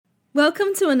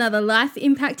Welcome to another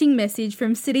life-impacting message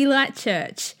from City Light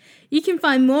Church. You can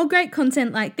find more great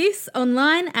content like this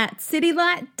online at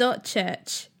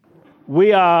citylight.church. We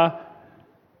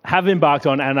have embarked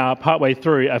on and are partway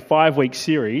through a 5-week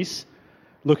series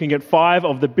looking at 5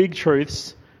 of the big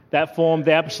truths that form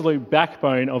the absolute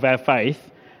backbone of our faith.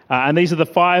 And these are the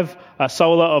 5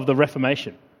 sola of the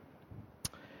Reformation.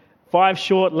 5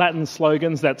 short Latin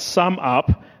slogans that sum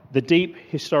up the deep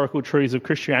historical truths of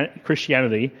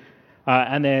Christianity,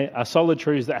 and they're solid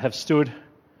truths that have stood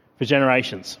for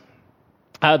generations.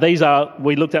 These are,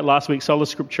 we looked at last week, sola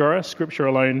scriptura, scripture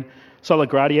alone; sola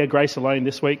gratia, grace alone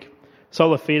this week;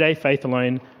 sola fide, faith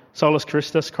alone; solus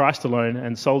Christus, Christ alone;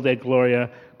 and sol Deo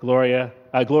gloria,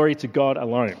 glory to God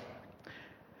alone.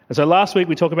 And so last week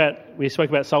we spoke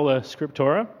about sola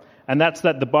scriptura, and that's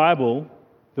that the Bible,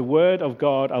 the Word of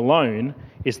God alone,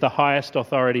 is the highest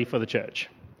authority for the church.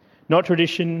 Not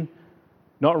tradition,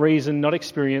 not reason, not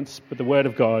experience, but the Word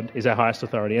of God is our highest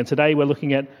authority. And today we're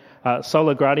looking at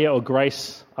sola gratia, or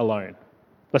grace alone.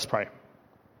 Let's pray.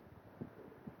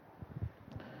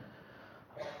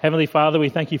 Heavenly Father, we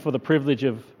thank you for the privilege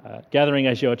of gathering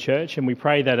as your church, and we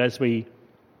pray that as we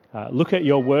look at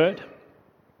your Word,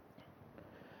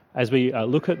 as we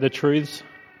look at the truths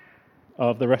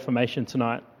of the Reformation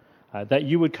tonight, that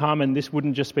you would come and this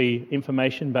wouldn't just be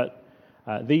information, but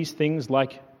these things,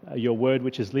 like your Word,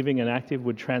 which is living and active,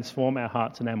 would transform our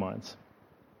hearts and our minds.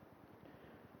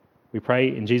 We pray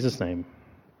in Jesus' name.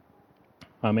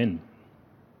 Amen.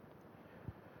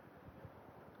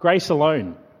 Grace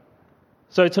alone.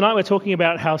 So tonight we're talking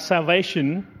about how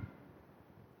salvation,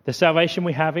 the salvation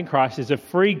we have in Christ, is a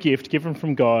free gift given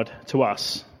from God to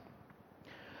us.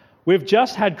 We've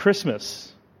just had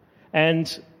Christmas,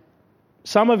 and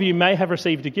some of you may have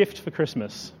received a gift for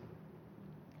Christmas.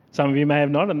 Some of you may have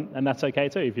not, and that's okay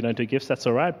too. If you don't do gifts, that's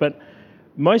all right. But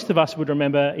most of us would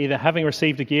remember either having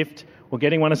received a gift or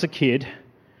getting one as a kid,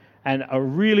 and a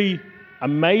really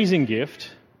amazing gift,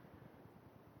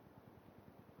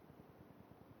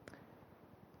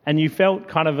 and you felt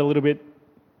kind of a little bit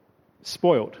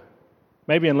spoiled.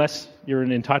 Maybe unless you're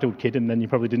an entitled kid, and then you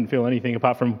probably didn't feel anything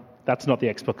apart from, that's not the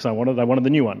Xbox I wanted the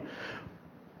new one.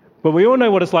 But we all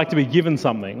know what it's like to be given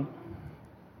something,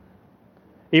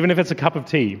 even if it's a cup of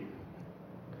tea.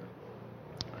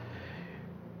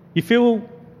 You feel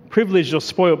privileged or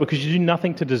spoiled because you do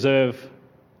nothing to deserve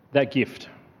that gift.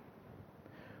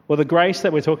 Well, the grace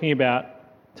that we're talking about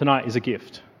tonight is a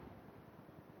gift.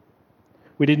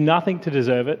 We did nothing to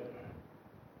deserve it,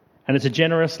 and it's a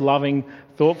generous, loving,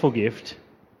 thoughtful gift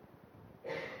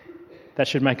that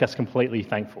should make us completely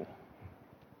thankful.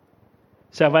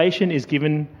 Salvation is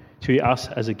given to us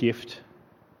as a gift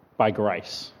by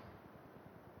grace.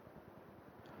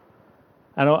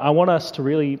 And I want us to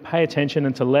really pay attention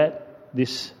and to let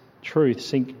this truth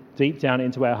sink deep down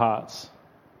into our hearts,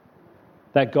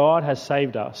 that God has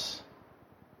saved us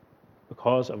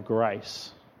because of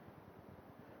grace,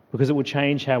 because it will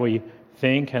change how we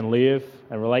think and live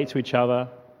and relate to each other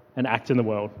and act in the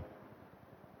world.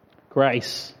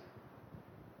 Grace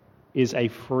is a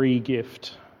free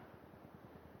gift.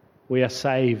 We are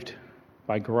saved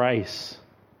by grace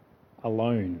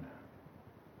alone.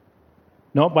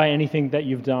 Not by anything that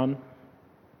you've done,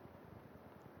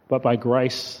 but by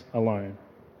grace alone.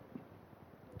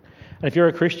 And if you're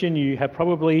a Christian, you have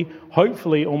probably,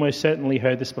 hopefully, almost certainly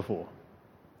heard this before.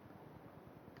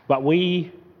 But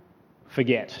we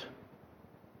forget.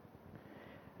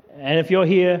 And if you're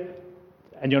here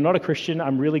and you're not a Christian,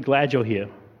 I'm really glad you're here,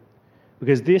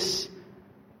 because this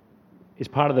is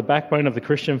part of the backbone of the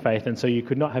Christian faith, and so you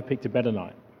could not have picked a better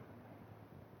night.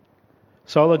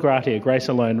 Sola gratia, grace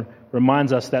alone,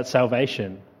 reminds us that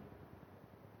salvation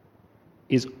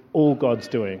is all God's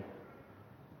doing.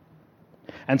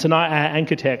 And tonight our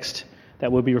anchor text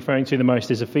that we'll be referring to the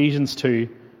most is Ephesians 2,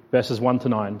 verses 1 to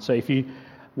 9. So if you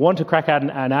want to crack out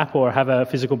an app or have a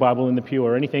physical Bible in the pew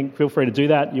or anything, feel free to do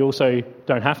that. You also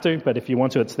don't have to, but if you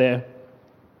want to, it's there.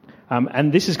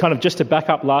 And this is kind of just to back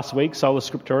up last week, sola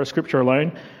scriptura, scripture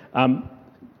alone.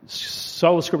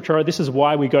 Sola scriptura, this is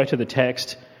why we go to the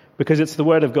text, because it's the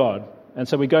Word of God. And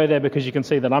so we go there because you can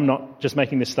see that I'm not just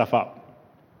making this stuff up.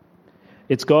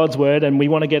 It's God's Word, and we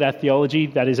want to get our theology,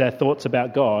 that is our thoughts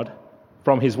about God,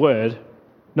 from His Word,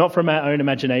 not from our own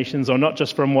imaginations or not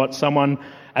just from what someone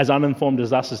as uninformed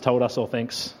as us has told us or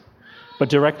thinks, but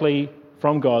directly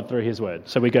from God through His Word.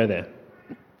 So we go there.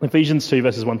 Ephesians 2,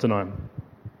 verses 1 to 9.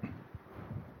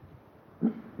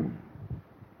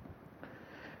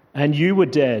 And you were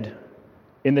dead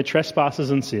in the trespasses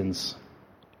and sins,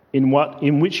 in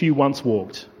which you once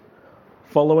walked,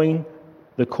 following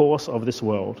the course of this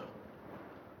world,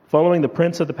 following the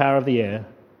prince of the power of the air,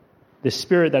 the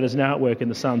spirit that is now at work in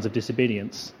the sons of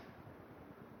disobedience,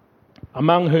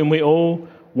 among whom we all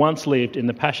once lived in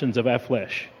the passions of our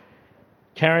flesh,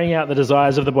 carrying out the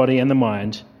desires of the body and the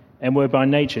mind, and were by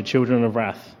nature children of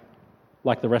wrath,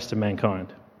 like the rest of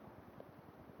mankind.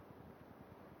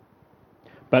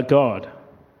 But God,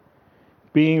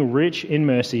 being rich in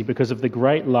mercy because of the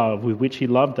great love with which he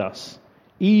loved us,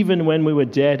 even when we were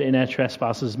dead in our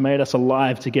trespasses, made us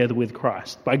alive together with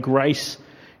Christ. By grace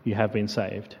you have been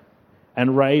saved,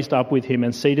 and raised up with him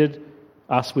and seated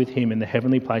us with him in the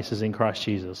heavenly places in Christ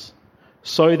Jesus,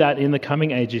 so that in the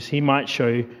coming ages he might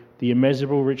show the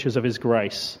immeasurable riches of his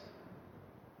grace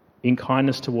in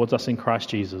kindness towards us in Christ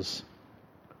Jesus.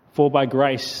 For by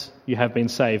grace you have been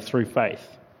saved through faith.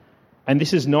 And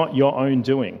this is not your own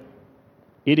doing.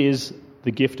 It is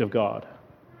the gift of God,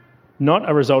 not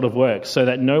a result of works, so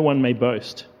that no one may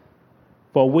boast.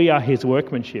 For we are his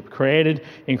workmanship, created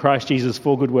in Christ Jesus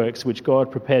for good works, which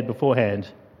God prepared beforehand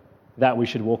that we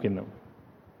should walk in them.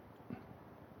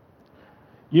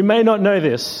 You may not know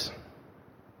this,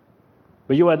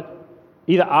 but you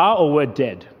either are or were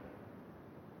dead.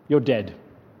 You're dead.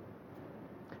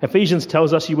 Ephesians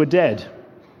tells us you were dead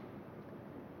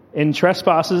in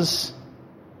trespasses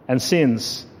and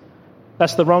sins.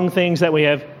 That's the wrong things that we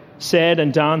have said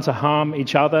and done to harm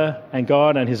each other and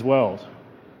God and his world.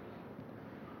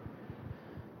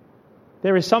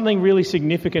 There is something really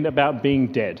significant about being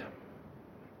dead.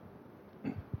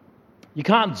 You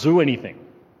can't do anything.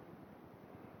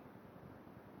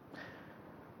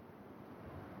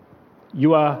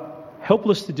 You are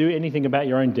helpless to do anything about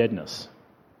your own deadness.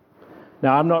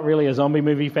 Now, I'm not really a zombie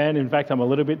movie fan. In fact, I'm a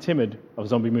little bit timid of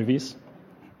zombie movies.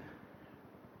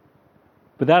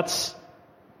 But that's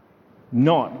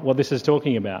not what this is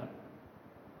talking about.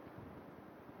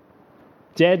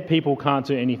 Dead people can't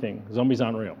do anything. Zombies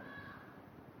aren't real.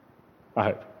 I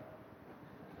hope.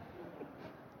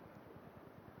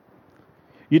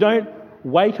 You don't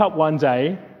wake up one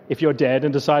day if you're dead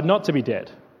and decide not to be dead.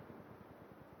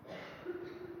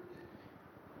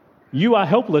 You are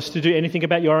helpless to do anything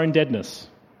about your own deadness.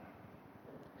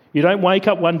 You don't wake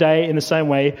up one day in the same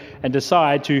way and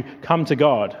decide to come to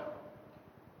God.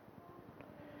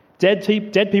 Dead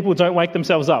people don't wake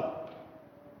themselves up.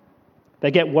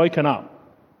 They get woken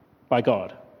up by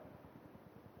God.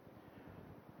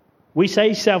 We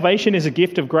say salvation is a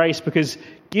gift of grace because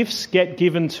gifts get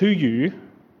given to you.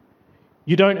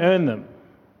 You don't earn them.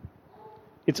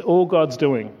 It's all God's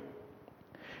doing.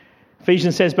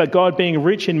 Ephesians says, but God being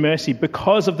rich in mercy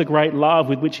because of the great love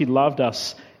with which he loved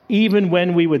us, even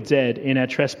when we were dead in our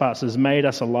trespasses, made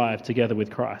us alive together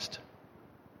with Christ.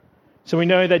 So we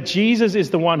know that Jesus is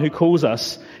the one who calls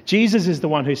us. Jesus is the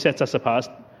one who sets us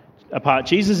apart.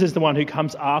 Jesus is the one who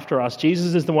comes after us.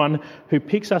 Jesus is the one who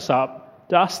picks us up,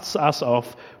 dusts us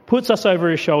off, puts us over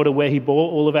his shoulder where he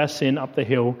bore all of our sin up the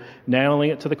hill,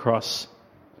 nailing it to the cross.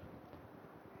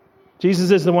 Jesus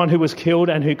is the one who was killed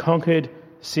and who conquered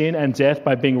sin and death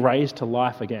by being raised to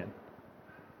life again.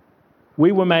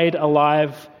 We were made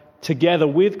alive together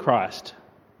with Christ,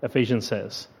 Ephesians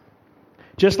says.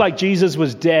 Just like Jesus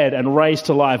was dead and raised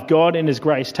to life, God in his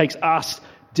grace takes us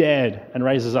dead and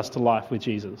raises us to life with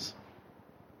Jesus.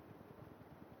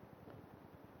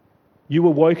 You were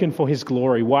woken for his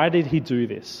glory. Why did he do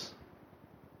this?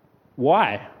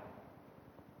 Why?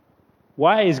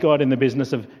 Why is God in the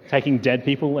business of taking dead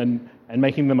people and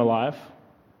making them alive?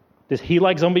 Does he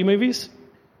like zombie movies?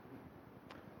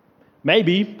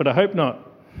 Maybe, but I hope not.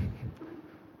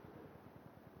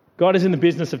 God is in the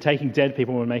business of taking dead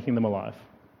people and making them alive.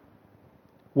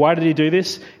 Why did he do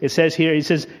this? It says here,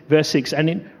 verse 6, and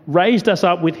he raised us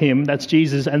up with him, that's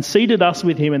Jesus, and seated us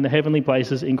with him in the heavenly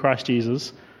places in Christ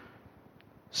Jesus,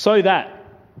 so that,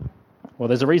 well,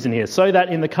 there's a reason here, so that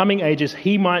in the coming ages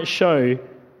he might show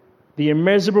the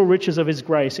immeasurable riches of his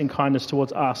grace and kindness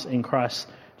towards us in Christ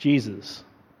Jesus.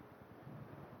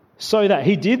 So that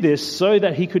he did this so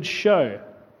that he could show.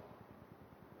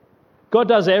 God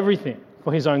does everything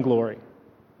for his own glory.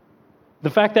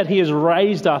 The fact that he has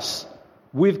raised us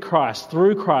with Christ,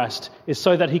 through Christ, is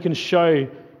so that he can show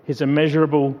his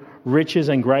immeasurable riches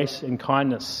and grace and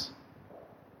kindness.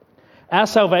 Our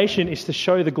salvation is to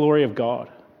show the glory of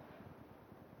God.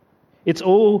 It's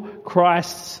all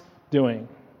Christ's doing.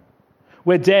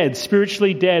 We're dead,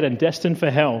 spiritually dead and destined for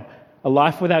hell, a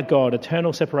life without God,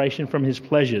 eternal separation from his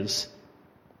pleasures.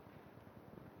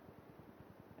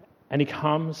 And he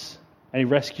comes and he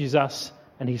rescues us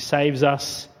and he saves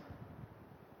us.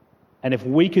 And if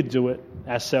we could do it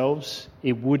ourselves,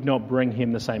 it would not bring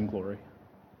him the same glory.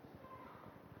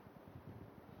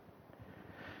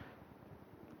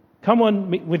 Come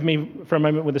on with me for a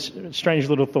moment with a strange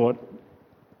little thought.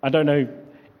 I don't know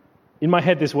In my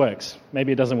head, this works.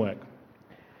 Maybe it doesn't work.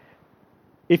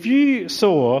 If you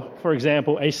saw, for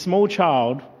example, a small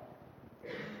child,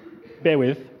 bear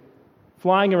with,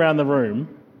 flying around the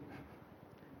room,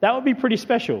 that would be pretty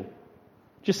special.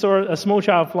 Just saw a small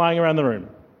child flying around the room.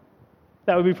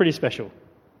 That would be pretty special.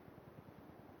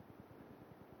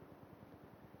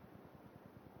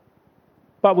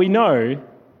 But we know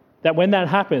that when that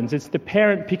happens, it's the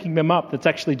parent picking them up that's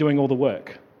actually doing all the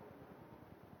work,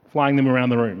 flying them around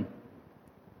the room.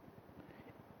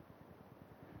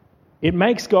 It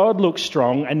makes God look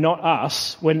strong and not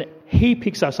us when he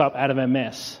picks us up out of our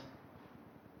mess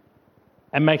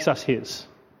and makes us his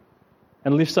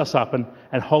and lifts us up and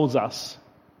holds us.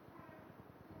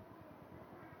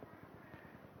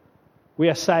 We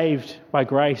are saved by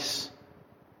grace,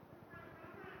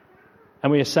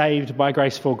 and we are saved by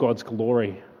grace for God's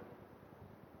glory.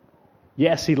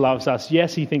 Yes, he loves us.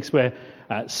 Yes, he thinks we're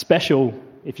special,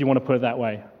 if you want to put it that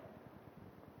way.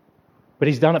 But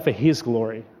he's done it for his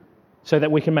glory, so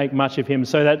that we can make much of him,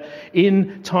 so that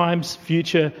in times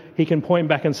future he can point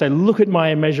back and say, look at my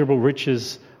immeasurable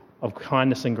riches of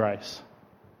kindness and grace.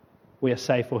 We are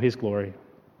saved for his glory.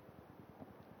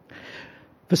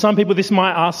 For some people, this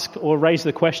might ask or raise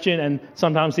the question, and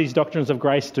sometimes these doctrines of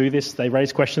grace do this. They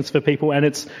raise questions for people, and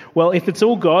it's, well, if it's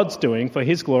all God's doing for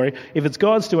his glory, if it's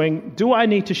God's doing, do I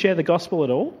need to share the gospel at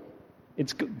all?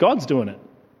 It's God's doing it.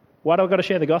 Why do I got to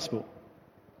share the gospel?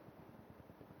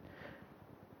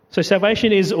 So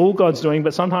salvation is all God's doing,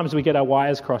 but sometimes we get our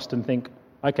wires crossed and think,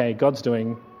 okay, God's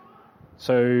doing,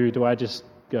 so do I just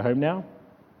go home now?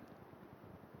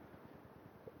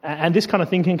 And this kind of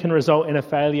thinking can result in a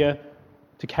failure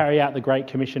to carry out the Great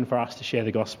Commission for us to share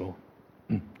the gospel.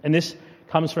 And this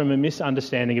comes from a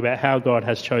misunderstanding about how God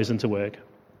has chosen to work.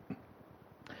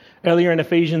 Earlier in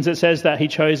Ephesians, it says that he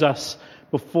chose us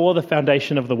before the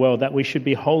foundation of the world, that we should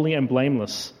be holy and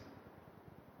blameless.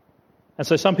 And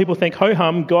so some people think,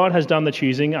 ho-hum, God has done the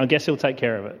choosing, I guess he'll take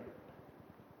care of it.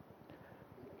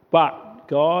 But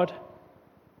God,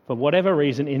 for whatever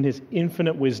reason, in his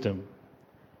infinite wisdom,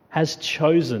 has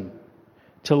chosen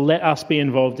to let us be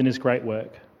involved in his great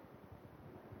work,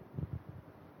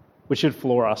 which should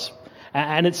floor us.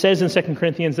 And it says in 2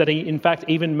 Corinthians that he, in fact,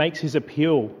 even makes his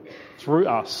appeal through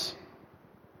us.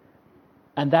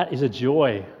 And that is a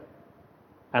joy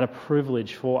and a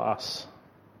privilege for us.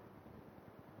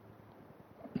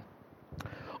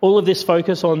 All of this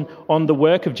focus on the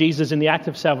work of Jesus in the act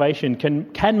of salvation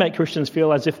can make Christians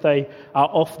feel as if they are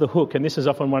off the hook. And this is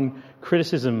often one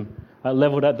criticism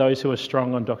levelled at those who are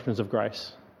strong on doctrines of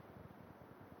grace.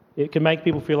 It can make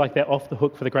people feel like they're off the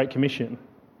hook for the Great Commission.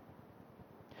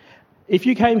 If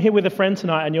you came here with a friend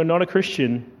tonight and you're not a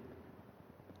Christian,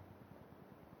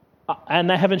 and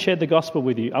they haven't shared the gospel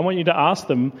with you, I want you to ask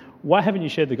them, why haven't you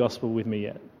shared the gospel with me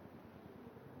yet?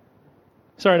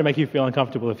 Sorry to make you feel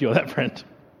uncomfortable if you're that friend.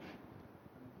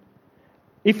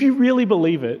 If you really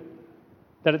believe it,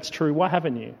 that it's true, why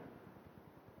haven't you?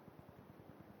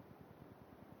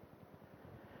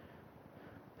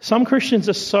 Some Christians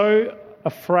are so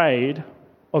afraid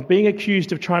of being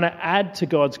accused of trying to add to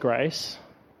God's grace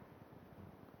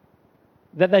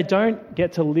that they don't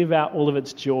get to live out all of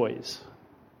its joys.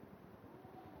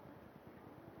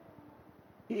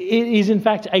 It is, in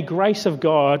fact, a grace of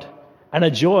God and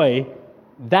a joy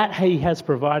that he has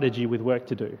provided you with work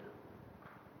to do.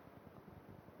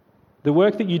 The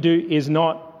work that you do is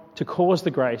not to cause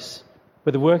the grace,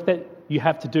 but the work that you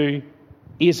have to do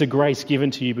is a grace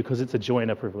given to you because it's a joy and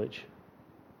a privilege.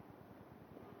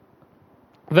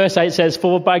 Verse 8 says,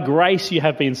 "For by grace you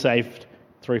have been saved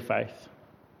through faith.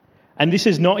 And this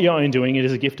is not your own doing, it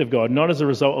is a gift of God, not as a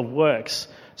result of works,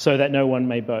 so that no one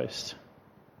may boast.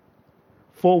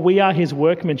 For we are his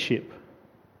workmanship,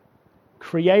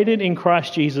 created in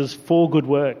Christ Jesus for good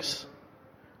works,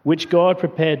 which God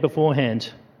prepared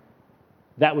beforehand,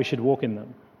 that we should walk in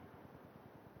them."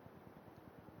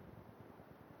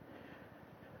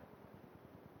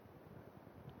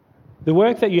 The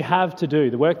work that you have to do,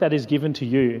 the work that is given to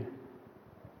you,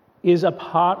 is a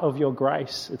part of your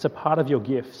grace. It's a part of your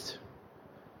gift.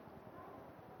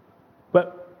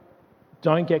 But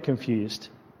don't get confused.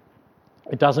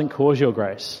 It doesn't cause your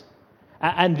grace.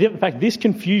 And in fact, this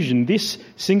confusion, this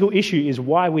single issue is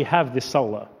why we have this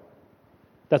sola.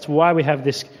 That's why we have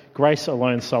this grace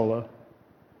alone sola.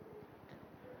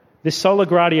 This sola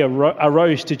gratia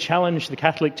arose to challenge the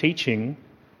Catholic teaching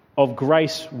of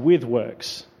grace with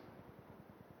works.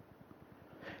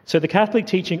 So the Catholic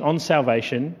teaching on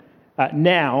salvation,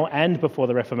 now and before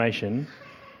the Reformation,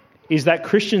 is that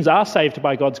Christians are saved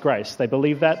by God's grace. They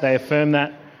believe that, they affirm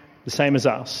that, the same as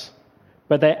us.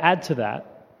 But they add to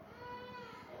that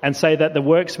and say that the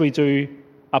works we do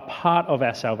a part of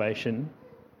our salvation,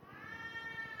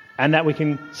 and that we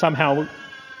can somehow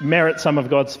merit some of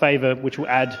God's favour, which will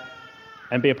add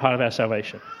and be a part of our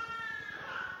salvation.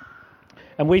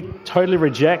 And we totally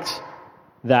reject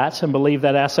that and believe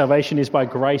that our salvation is by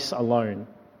grace alone.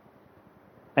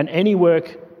 And any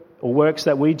work or works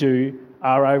that we do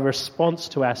are a response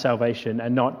to our salvation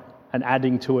and not an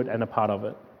adding to it and a part of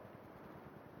it.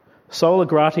 Sola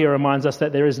Gratia reminds us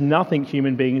that there is nothing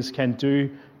human beings can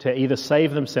do to either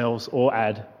save themselves or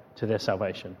add to their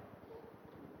salvation.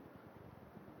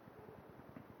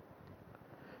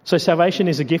 So salvation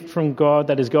is a gift from God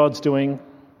that is God's doing,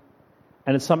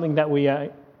 and it's something that we are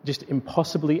just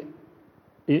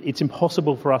it's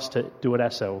impossible for us to do it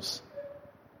ourselves.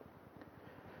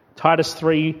 Titus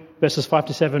 3 verses 5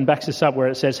 to 7 backs this up, where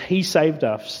it says, He saved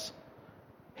us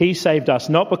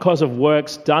not because of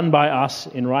works done by us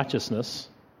in righteousness,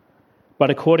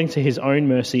 but according to his own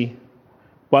mercy,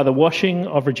 by the washing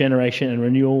of regeneration and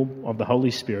renewal of the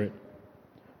Holy Spirit,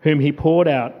 whom he poured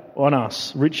out on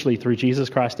us richly through Jesus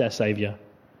Christ our Saviour,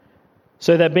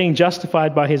 so that being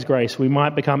justified by his grace we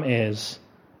might become heirs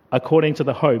according to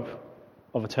the hope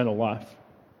of eternal life.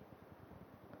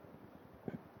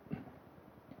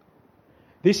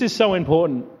 This is so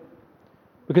important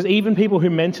because even people who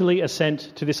mentally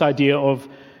assent to this idea of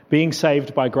being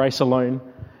saved by grace alone,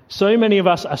 so many of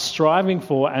us are striving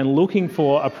for and looking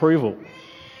for approval.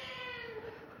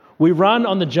 We run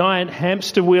on the giant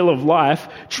hamster wheel of life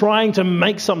trying to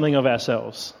make something of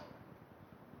ourselves,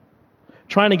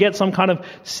 trying to get some kind of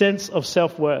sense of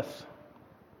self-worth,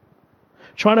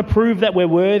 trying to prove that we're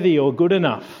worthy or good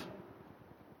enough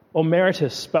or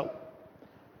meritorious, but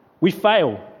we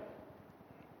fail.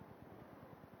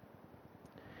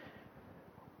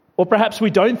 Or perhaps we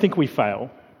don't think we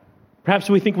fail. Perhaps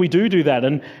we think we do that,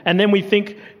 and then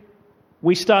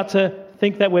we start to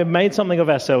think that we've made something of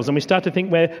ourselves, and we start to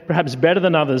think we're perhaps better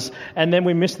than others, and then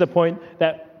we miss the point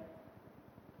that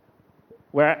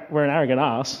we're an arrogant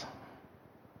ass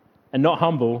and not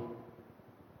humble,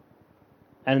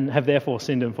 and have therefore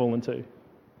sinned and fallen too.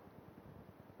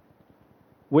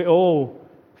 We all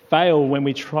fail when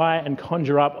we try and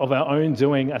conjure up of our own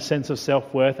doing a sense of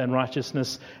self-worth and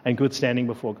righteousness and good standing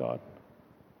before God.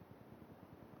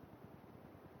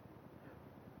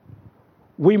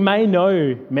 We may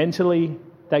know mentally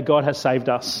that God has saved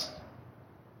us,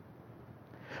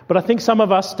 but I think some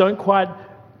of us don't quite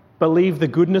believe the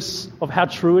goodness of how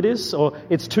true it is, or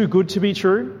it's too good to be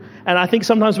true. And I think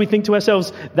sometimes we think to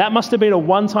ourselves, that must have been a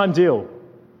one-time deal.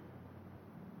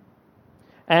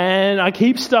 And I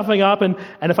keep stuffing up, and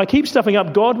if I keep stuffing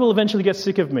up, God will eventually get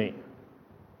sick of me.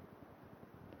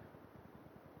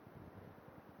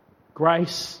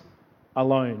 Grace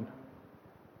alone.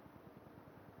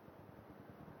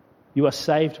 You are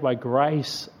saved by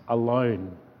grace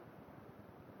alone.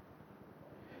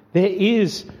 There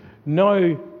is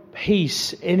no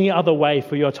peace any other way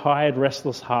for your tired,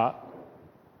 restless heart.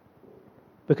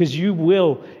 Because you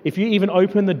will, if you even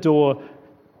open the door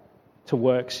to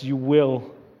works, you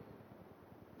will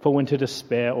fall into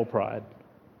despair or pride.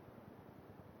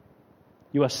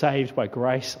 You are saved by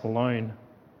grace alone.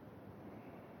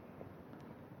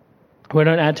 We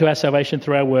don't add to our salvation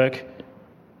through our work.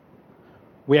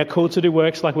 We are called to do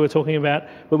works like we were talking about,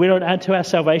 but we don't add to our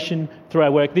salvation through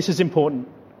our work. This is important.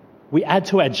 We add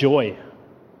to our joy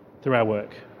through our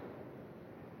work.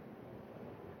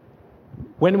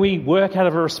 When we work out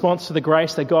of a response to the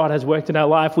grace that God has worked in our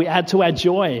life, we add to our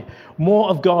joy more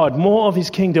of God, more of his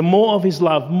kingdom, more of his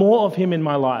love, more of him in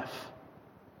my life.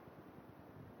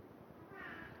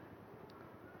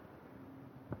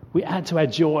 We add to our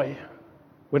joy.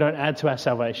 We don't add to our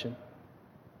salvation.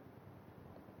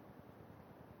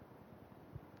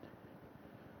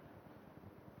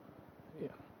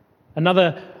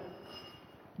 Another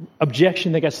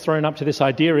objection that gets thrown up to this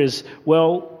idea is,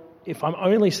 well, if I'm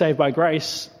only saved by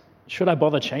grace, should I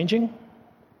bother changing?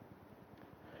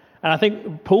 And I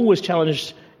think Paul was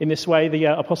challenged in this way, the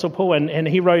Apostle Paul, and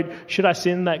he wrote, should I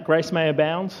sin that grace may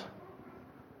abound?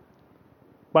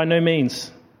 By no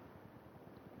means.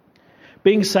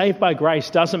 Being saved by grace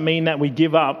doesn't mean that we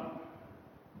give up.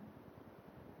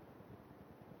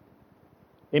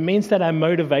 It means that our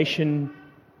motivation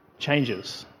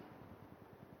changes.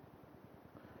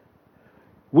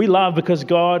 We love because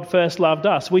God first loved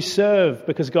us. We serve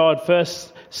because God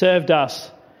first served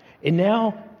us. It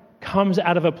now comes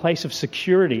out of a place of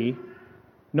security,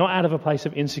 not out of a place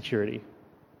of insecurity.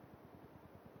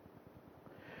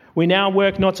 We now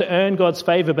work not to earn God's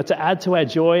favour, but to add to our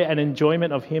joy and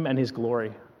enjoyment of him and his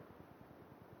glory.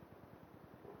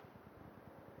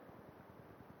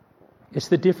 It's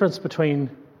the difference between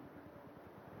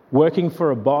working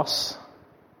for a boss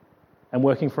and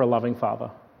working for a loving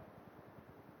Father.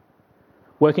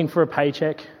 Working for a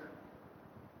paycheck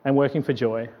and working for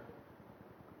joy.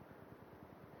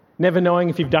 Never knowing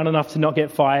if you've done enough to not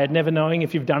get fired, never knowing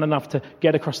if you've done enough to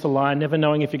get across the line, never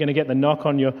knowing if you're going to get the knock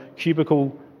on your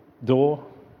cubicle door.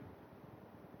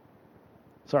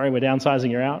 Sorry, we're downsizing,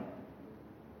 you're out.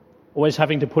 Always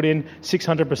having to put in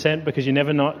 600% because you're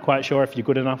never not quite sure if you're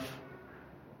good enough.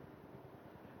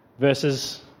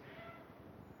 Versus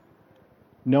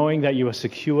knowing that you are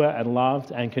secure and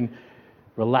loved and can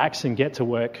relax and get to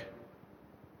work,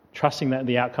 trusting that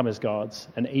the outcome is God's,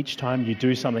 and each time you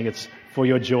do something, it's for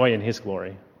your joy and His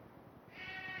glory,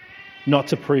 not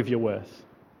to prove your worth.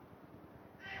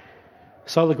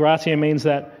 Sola Gratia means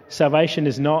that salvation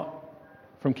is not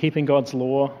from keeping God's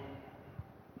law.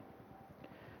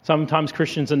 Sometimes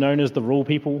Christians are known as the rule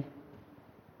people.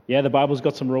 Yeah, the Bible's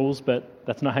got some rules, but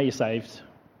that's not how you're saved.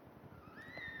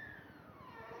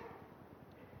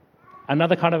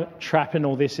 Another kind of trap in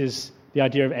all this is the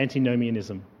idea of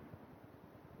antinomianism.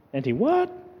 Anti-what?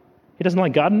 He doesn't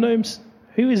like garden gnomes?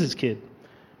 Who is this kid?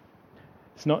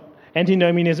 It's not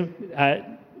antinomianism.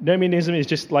 Nomianism is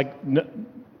just like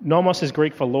nomos is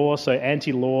Greek for law, so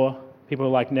anti-law. People are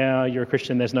like, now you're a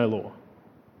Christian, there's no law.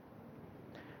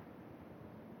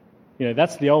 You know,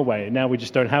 that's the old way. Now we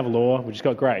just don't have law, we just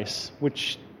got grace,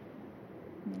 which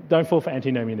don't fall for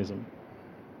antinomianism.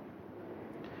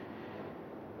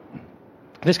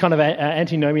 This kind of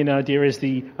antinomian idea is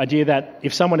the idea that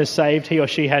if someone is saved, he or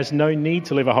she has no need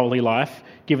to live a holy life,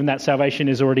 given that salvation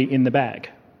is already in the bag.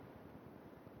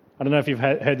 I don't know if you've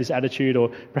heard this attitude, or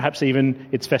perhaps even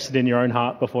it's festered in your own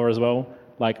heart before as well.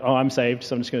 Like, oh, I'm saved,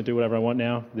 so I'm just going to do whatever I want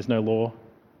now. There's no law.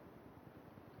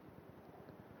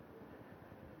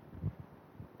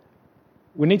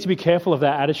 We need to be careful of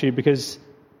that attitude, because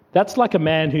that's like a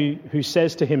man who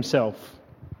says to himself,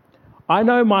 I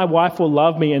know my wife will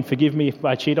love me and forgive me if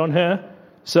I cheat on her,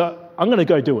 so I'm going to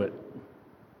go do it.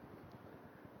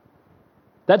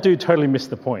 That dude totally missed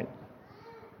the point.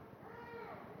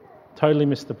 Totally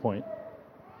missed the point.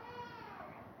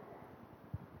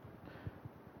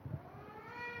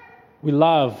 We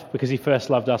love because He first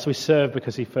loved us. We serve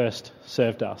because He first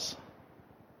served us.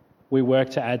 We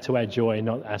work to add to our joy,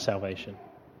 not our salvation.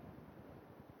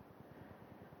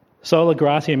 Sola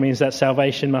Gratia means that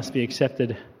salvation must be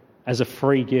accepted as a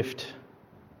free gift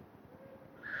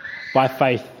by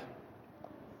faith.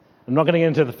 I'm not going to get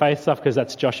into the faith stuff because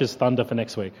that's Josh's thunder for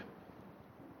next week.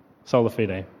 Sola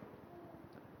Fide.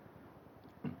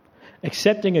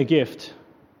 Accepting a gift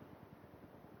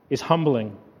is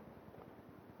humbling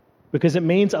because it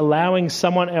means allowing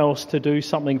someone else to do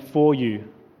something for you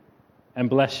and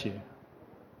bless you.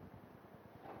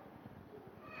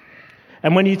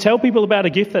 And when you tell people about a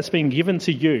gift that's been given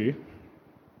to you,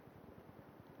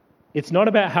 it's not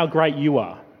about how great you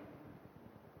are.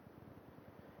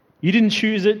 You didn't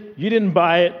choose it, you didn't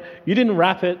buy it, you didn't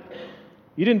wrap it,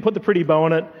 you didn't put the pretty bow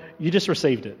on it, you just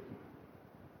received it.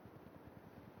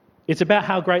 It's about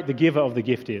how great the giver of the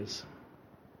gift is.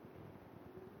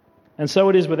 And so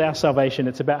it is with our salvation.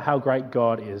 It's about how great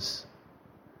God is.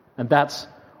 And that's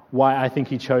why I think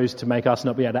He chose to make us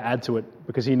not be able to add to it,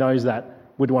 because He knows that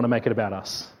we'd want to make it about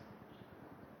us.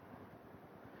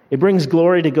 It brings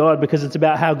glory to God because it's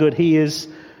about how good He is,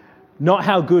 not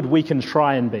how good we can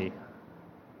try and be.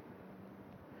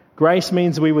 Grace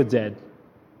means we were dead,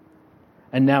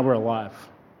 and now we're alive.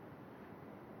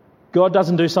 God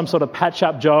doesn't do some sort of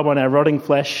patch-up job on our rotting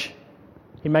flesh.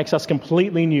 He makes us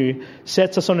completely new,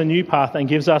 sets us on a new path, and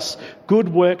gives us good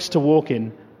works to walk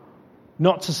in,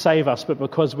 not to save us, but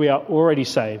because we are already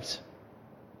saved.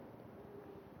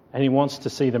 And He wants to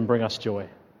see them bring us joy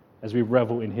as we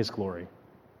revel in His glory.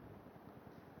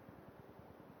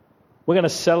 We're going to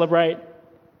celebrate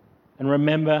and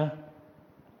remember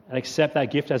and accept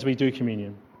that gift as we do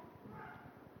communion.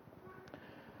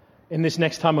 In this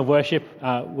next time of worship,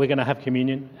 we're going to have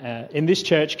communion. In this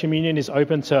church, communion is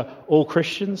open to all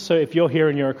Christians. So if you're here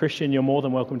and you're a Christian, you're more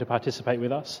than welcome to participate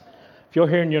with us. If you're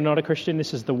here and you're not a Christian,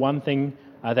 this is the one thing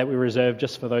that we reserve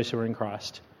just for those who are in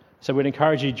Christ. So we'd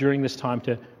encourage you during this time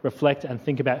to reflect and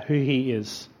think about who He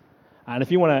is. And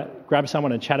if you want to grab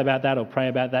someone and chat about that or pray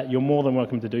about that, you're more than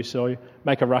welcome to do so.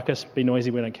 Make a ruckus, be noisy,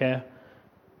 we don't care.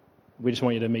 We just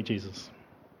want you to meet Jesus.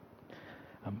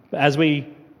 As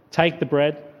we take the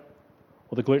bread,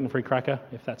 or the gluten-free cracker,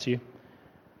 if that's you,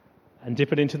 and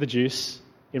dip it into the juice,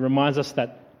 it reminds us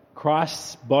that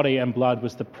Christ's body and blood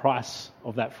was the price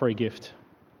of that free gift.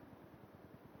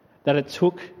 That it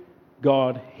took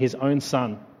God, His own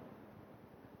Son,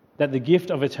 that the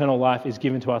gift of eternal life is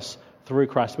given to us through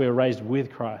Christ. We are raised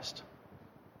with Christ.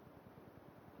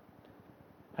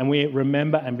 And we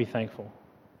remember and be thankful.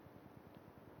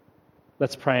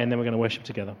 Let's pray and then we're going to worship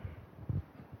together.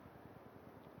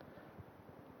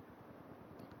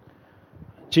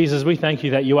 Jesus, we thank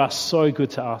you that you are so good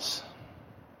to us.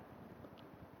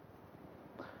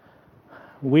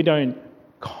 We don't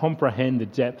comprehend the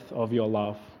depth of your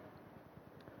love.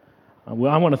 I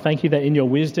want to thank you that in your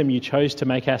wisdom you chose to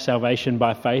make our salvation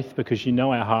by faith because you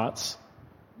know our hearts,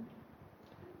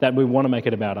 that we want to make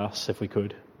it about us if we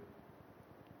could.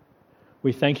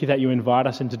 We thank you that you invite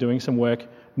us into doing some work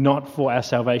not for our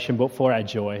salvation but for our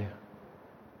joy.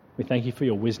 We thank you for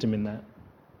your wisdom in that.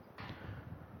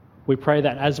 We pray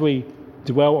that as we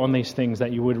dwell on these things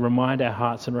that you would remind our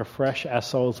hearts and refresh our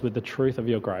souls with the truth of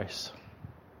your grace.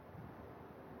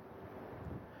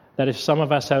 That if some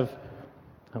of us have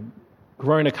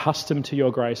grown accustomed to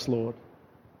your grace, Lord,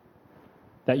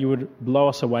 that you would blow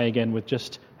us away again with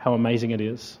just how amazing it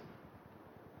is.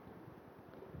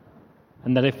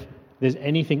 And that if there's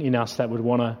anything in us that would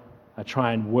want to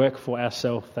try and work for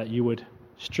ourselves, that you would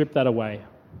strip that away.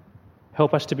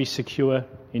 Help us to be secure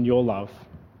in your love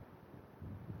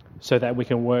so that we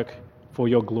can work for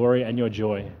your glory and your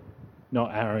joy,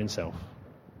 not our own self.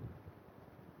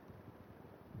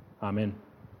 Amen.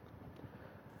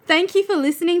 Thank you for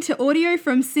listening to audio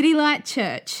from City Light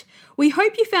Church. We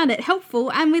hope you found it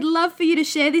helpful and we'd love for you to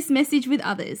share this message with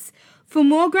others. For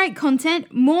more great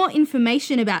content, more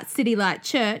information about City Light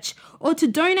Church, or to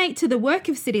donate to the work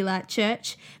of City Light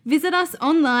Church, visit us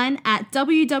online at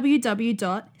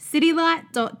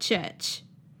www.citylight.church.